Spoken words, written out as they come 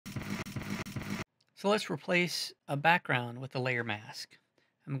So let's replace a background with a layer mask.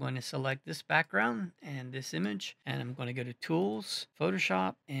 I'm going to select this background and this image, and I'm going to go to Tools,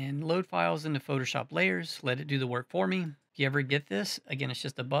 Photoshop, and load files into Photoshop layers. Let it do the work for me. If you ever get this, again, it's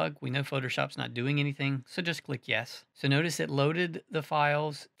just a bug. We know Photoshop's not doing anything, so just click yes. So notice it loaded the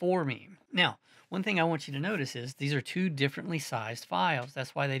files for me. Now, one thing I want you to notice is these are two differently sized files.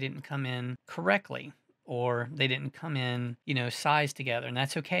 That's why they didn't come in correctly, or they didn't come in, sized together, and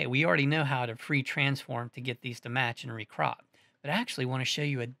that's okay. We already know how to free transform to get these to match and recrop. But I actually want to show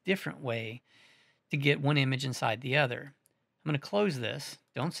you a different way to get one image inside the other. I'm going to close this,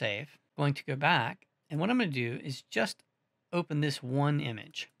 don't save. I'm going to go back, and what I'm going to do is just open this one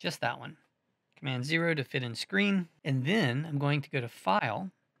image, just that one. Command 0 to fit in screen, and then I'm going to go to File.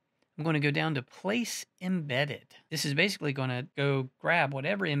 I'm going to go down to Place Embedded. This is basically going to go grab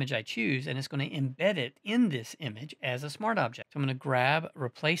whatever image I choose, and it's going to embed it in this image as a smart object. So I'm going to grab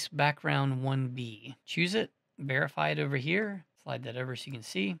Replace Background 1B. Choose it, verify it over here, slide that over so you can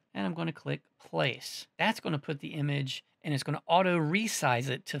see, and I'm going to click Place. That's going to put the image, and it's going to auto resize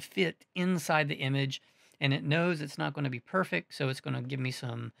it to fit inside the image, and it knows it's not going to be perfect, so it's going to give me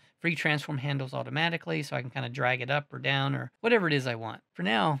some free transform handles automatically, so I can kind of drag it up or down or whatever it is I want. For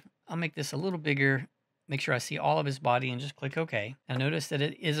now, I'll make this a little bigger, make sure I see all of his body, and just click OK. Now notice that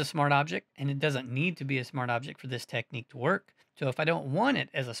it is a smart object, and it doesn't need to be a smart object for this technique to work. So if I don't want it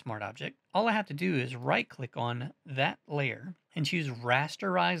as a smart object, all I have to do is right click on that layer and choose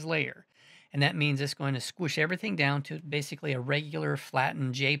Rasterize Layer. And that means it's going to squish everything down to basically a regular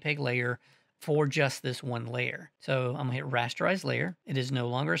flattened JPEG layer for just this one layer. So I'm going to hit Rasterize Layer. It is no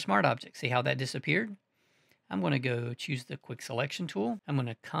longer a smart object. See how that disappeared? I'm going to go choose the Quick Selection tool. I'm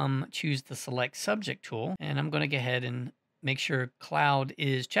going to choose the Select Subject tool, and I'm going to go ahead and make sure Cloud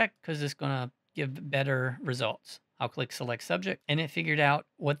is checked because it's going to give better results. I'll click Select Subject, and it figured out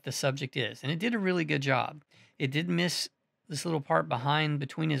what the subject is, and it did a really good job. It did miss this little part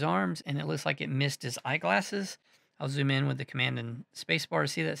between his arms, and it looks like it missed his eyeglasses. I'll zoom in with the Command and Spacebar to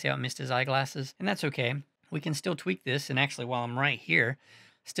see that. See how it missed his eyeglasses? And that's okay. We can still tweak this, and actually while I'm right here,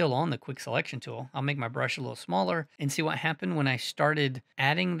 still on the Quick Selection tool, I'll make my brush a little smaller and see what happened when I started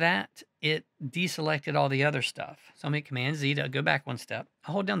adding that. It deselected all the other stuff. So I'll make Command Z to go back one step.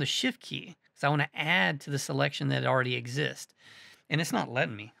 I'll hold down the Shift key because I want to add to the selection that already exists. And it's not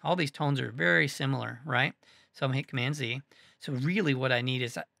letting me. All these tones are very similar, right? So I'm going to hit Command Z. So really what I need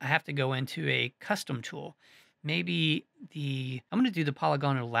is I have to go into a custom tool. Maybe I'm going to do the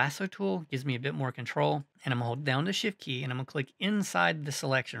polygonal lasso tool, gives me a bit more control, and I'm going to hold down the Shift key and I'm going to click inside the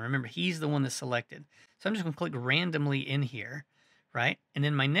selection. Remember, he's the one that's selected. So I'm just going to click randomly in here, right? And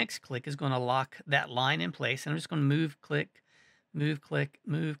then my next click is going to lock that line in place, and I'm just going to move, click, move, click,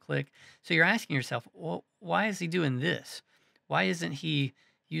 move, click. So you're asking yourself, well, why is he doing this? Why isn't he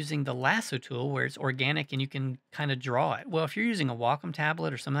using the lasso tool where it's organic and you can kind of draw it? Well, if you're using a Wacom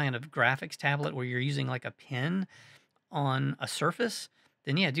tablet or some kind of graphics tablet where you're using like a pen on a surface,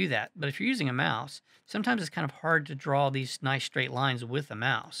 then yeah, do that. But if you're using a mouse, sometimes it's kind of hard to draw these nice straight lines with a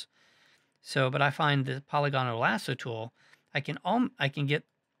mouse. So, but I find the polygonal lasso tool, I can get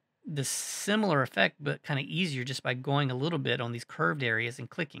the similar effect, but kind of easier just by going a little bit on these curved areas and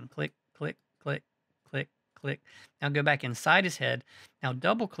clicking, click, click, click, click, click. Now go back inside his head. Now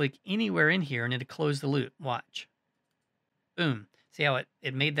double click anywhere in here and it'll close the loop. Watch. Boom. See how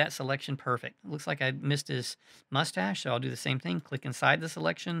it made that selection perfect. It looks like I missed his mustache, so I'll do the same thing. Click inside the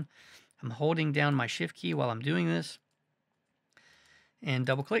selection. I'm holding down my Shift key while I'm doing this. And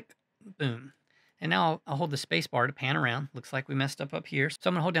double click. Boom. And now I'll hold the space bar to pan around. Looks like we messed up here. So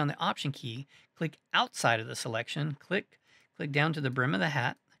I'm going to hold down the Option key, click outside of the selection, click down to the brim of the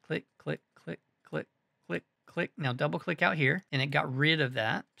hat, click, click, click, click, click, click. Now double click out here, and it got rid of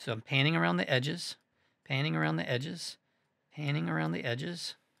that. So I'm panning around the edges, panning around the edges, panning around the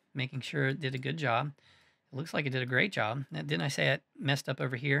edges, making sure it did a good job. It looks like it did a great job. Now, didn't I say it messed up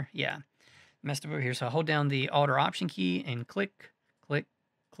over here? Yeah, messed up over here. So I hold down the Alt or Option key and click, click,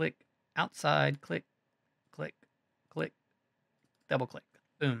 click, outside, click, click, click, double click,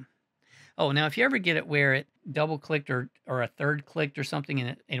 boom. Oh, now if you ever get it where it double clicked or a third clicked or something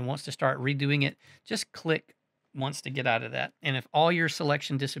and it wants to start redoing it, just click once to get out of that. And if all your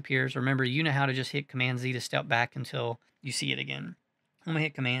selection disappears, remember, you know how to just hit Command Z to step back until you see it again. I'm gonna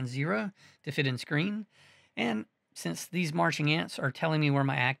hit Command 0 to fit in screen. And since these marching ants are telling me where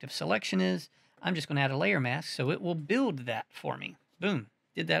my active selection is, I'm just gonna add a layer mask so it will build that for me. Boom.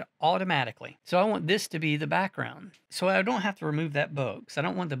 Did that automatically. So I want this to be the background. So I don't have to remove that boat because I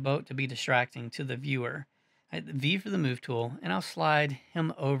don't want the boat to be distracting to the viewer. I hit the V for the move tool and I'll slide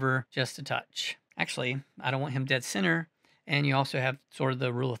him over just a touch. Actually, I don't want him dead center. And you also have sort of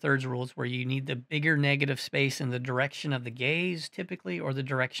the rule of thirds rules where you need the bigger negative space in the direction of the gaze typically, or the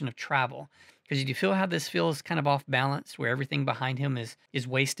direction of travel. Because you feel how this feels kind of off balance where everything behind him is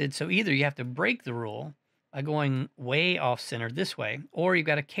wasted. So either you have to break the rule by going way off center this way, or you've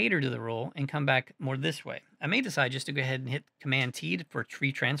got to cater to the rule and come back more this way. I may decide just to go ahead and hit Command T for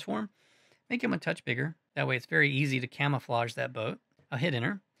tree transform, make him a touch bigger. That way it's very easy to camouflage that boat. I'll hit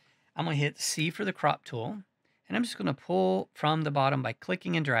enter. I'm going to hit C for the crop tool, and I'm just going to pull from the bottom by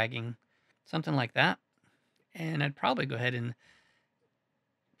clicking and dragging, something like that. And I'd probably go ahead and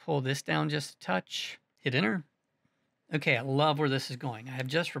pull this down just a touch, hit enter. Okay, I love where this is going. I have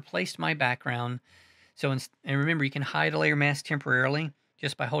just replaced my background. So, and remember, you can hide a layer mask temporarily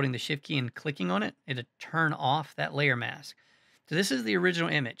just by holding the shift key and clicking on it. It'll turn off that layer mask. So this is the original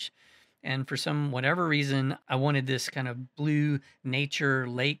image. And for some whatever reason, I wanted this kind of blue nature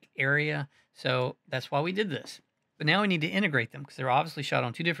lake area. So that's why we did this. But now we need to integrate them because they're obviously shot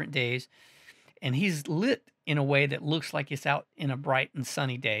on 2 different days. And he's lit in a way that looks like it's out in a bright and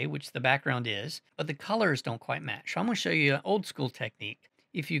sunny day, which the background is, but the colors don't quite match. So I'm going to show you an old school technique.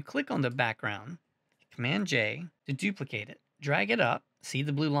 If you click on the background, Command J to duplicate it, drag it up, see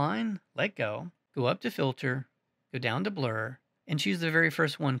the blue line, let go up to filter, go down to blur, and choose the very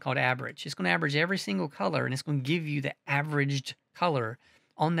first one called average. It's going to average every single color, and it's going to give you the averaged color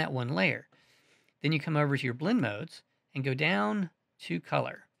on that one layer. Then you come over to your blend modes and go down to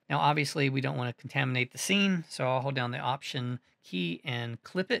color. Now, obviously, we don't want to contaminate the scene, so I'll hold down the Option key and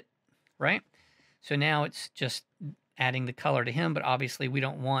clip it, right? So now it's just adding the color to him, but obviously we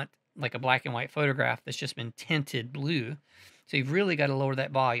don't want like a black and white photograph that's just been tinted blue. So you've really got to lower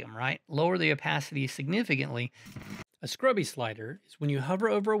that volume, right? Lower the opacity significantly. A scrubby slider is when you hover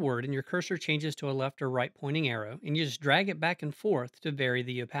over a word and your cursor changes to a left or right pointing arrow, and you just drag it back and forth to vary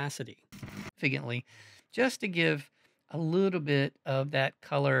the opacity. Significantly, just to give a little bit of that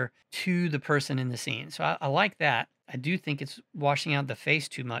color to the person in the scene. So I like that. I do think it's washing out the face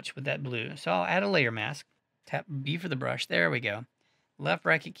too much with that blue. So I'll add a layer mask. Tap B for the brush. There we go. Left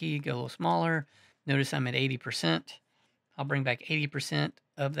bracket key, go a little smaller. Notice I'm at 80%. I'll bring back 80%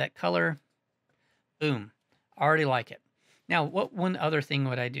 of that color. Boom. Already like it. Now, what one other thing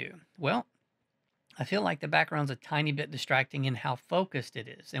would I do? Well, I feel like the background's a tiny bit distracting in how focused it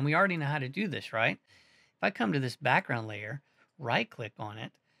is. And we already know how to do this, right? If I come to this background layer, right-click on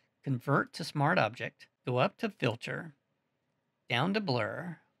it, convert to Smart Object, go up to Filter, down to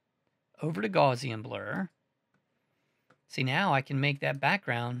Blur, over to Gaussian Blur. See, now I can make that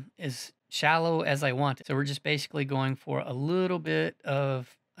background as shallow as I want. So we're just basically going for a little bit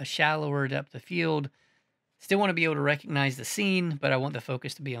of a shallower depth of field. Still want to be able to recognize the scene, but I want the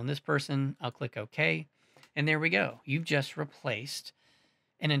focus to be on this person. I'll click OK. And there we go. You've just replaced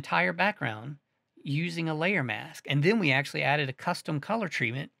an entire background using a layer mask. And then we actually added a custom color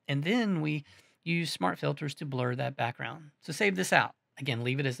treatment. And then we use smart filters to blur that background. So save this out. Again,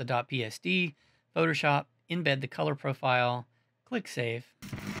 leave it as the .psd, Photoshop, embed the color profile, click save.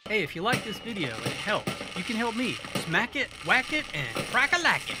 Hey, if you like this video and it helped, you can help me. Smack it, whack it, and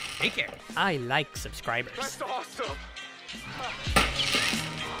crack-a-lack it. Take care. I like subscribers. That's awesome.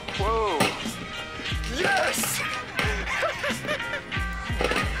 Whoa. Yes!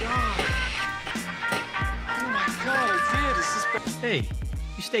 Oh my god, I did. This is... Hey,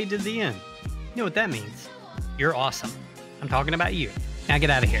 you stayed to the end. You know what that means? You're awesome. I'm talking about you. Now get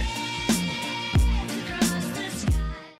out of here.